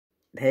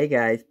Hey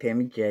guys,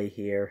 Pammy J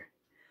here.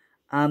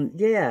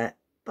 Yeah,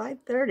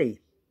 5:30,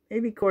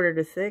 maybe quarter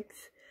to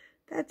 6.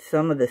 That's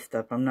some of the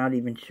stuff. I'm not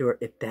even sure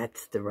if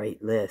that's the right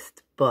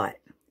list, but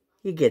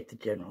you get the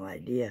general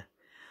idea.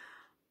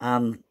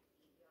 Um,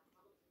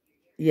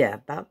 yeah,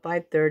 about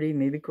 5:30,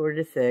 maybe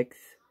quarter to 6.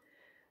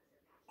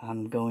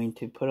 I'm going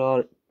to put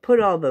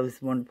all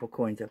those wonderful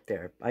coins up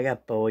there. I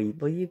got Bowie.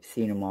 Well, you've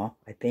seen them all,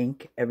 I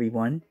think,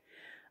 everyone.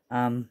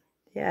 Um,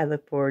 yeah, I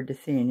look forward to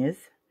seeing you.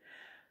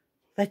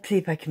 Let's see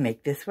if I can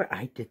make this where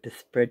I did the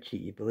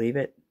spreadsheet. You believe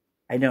it?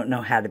 I don't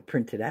know how to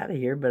print it out of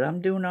here, but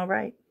I'm doing all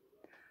right.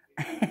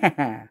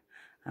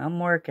 I'm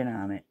working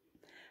on it.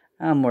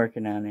 I'm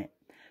working on it.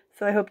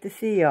 So I hope to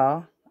see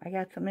y'all. I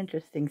got some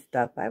interesting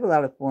stuff. I have a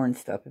lot of foreign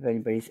stuff if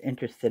anybody's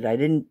interested. I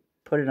didn't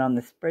put it on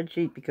the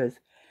spreadsheet because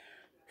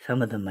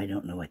some of them I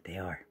don't know what they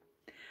are.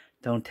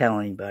 Don't tell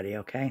anybody,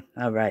 okay?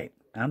 All right.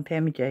 I'm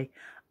Pammy J.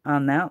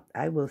 I'm out.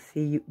 I will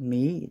see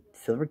you.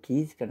 Silver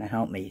Key's going to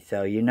help me,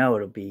 so you know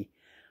it'll be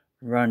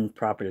run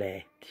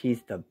properly.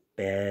 She's the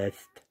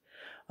best.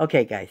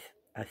 Okay, guys.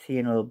 I'll see you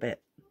in a little bit.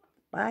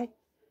 Bye.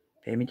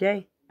 Pammy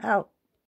J. Out.